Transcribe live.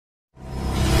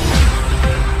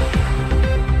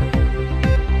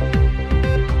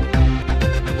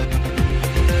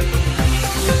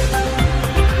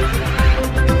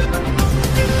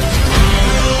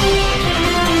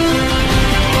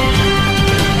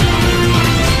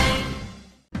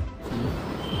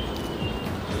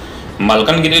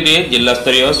मालकानगिरी रे जिला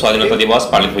स्तरीय स्वाधीनता दिवस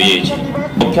पालित हो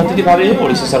मुख्य अतिथि भाव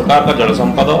ओडिशा सरकार का जल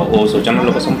संपद और सूचना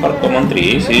लोक संपर्क मंत्री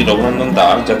श्री रघुनंदन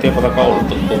दास जातीय पताका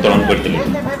उत्तोलन करते।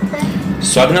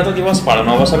 स्वाधीनता दिवस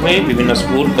पालन अवसर में विभिन्न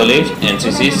school college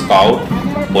NCC scout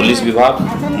police विभाग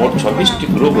मोट 26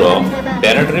 ग्रुप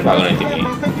पैरेड रे भाग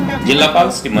नहीं।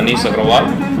 जिलापाल श्री मनीष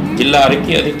अग्रवाल जिला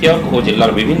आरक्षी अधीक्षक और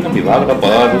जिलार विभिन्न विभाग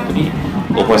पदाधिकारी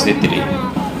उपस्थित थे।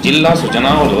 जिला सूचना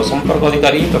और जनसंपर्क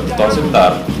अधिकारी तथा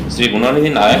तहसीलदार श्री गुणनिधि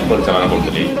नायक परिचालन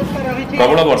करते।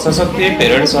 प्रबल वर्षा सत्वे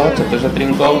पेरेड सह छात्र छात्री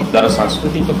द्वारा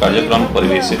सांस्कृतिक कार्यक्रम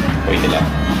परिवेशित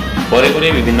होता।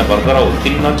 विभिन्न वर्गर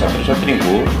उत्तीर्ण छात्र छात्री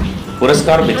को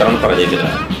पुरस्कार वितरण कर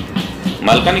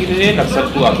मालकानगिरी में नक्सल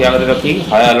को आखि आगे रखी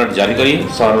हाई अलर्ट जारी कर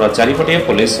सहर चारिपटे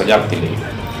पुलिस सजाग थे।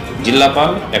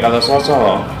 जिलापाल एकादश सह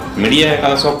मीडिया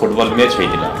एकादश फुटबॉल मैच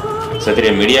होता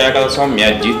से मीडिया एकादश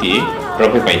मैच जीति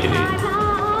ट्रॉफी पाई।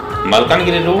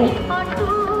 मालकानगिरी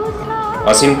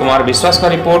असीम कुमार विश्वास का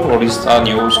रिपोर्ट ओडिशा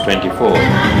न्यूज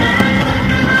 24।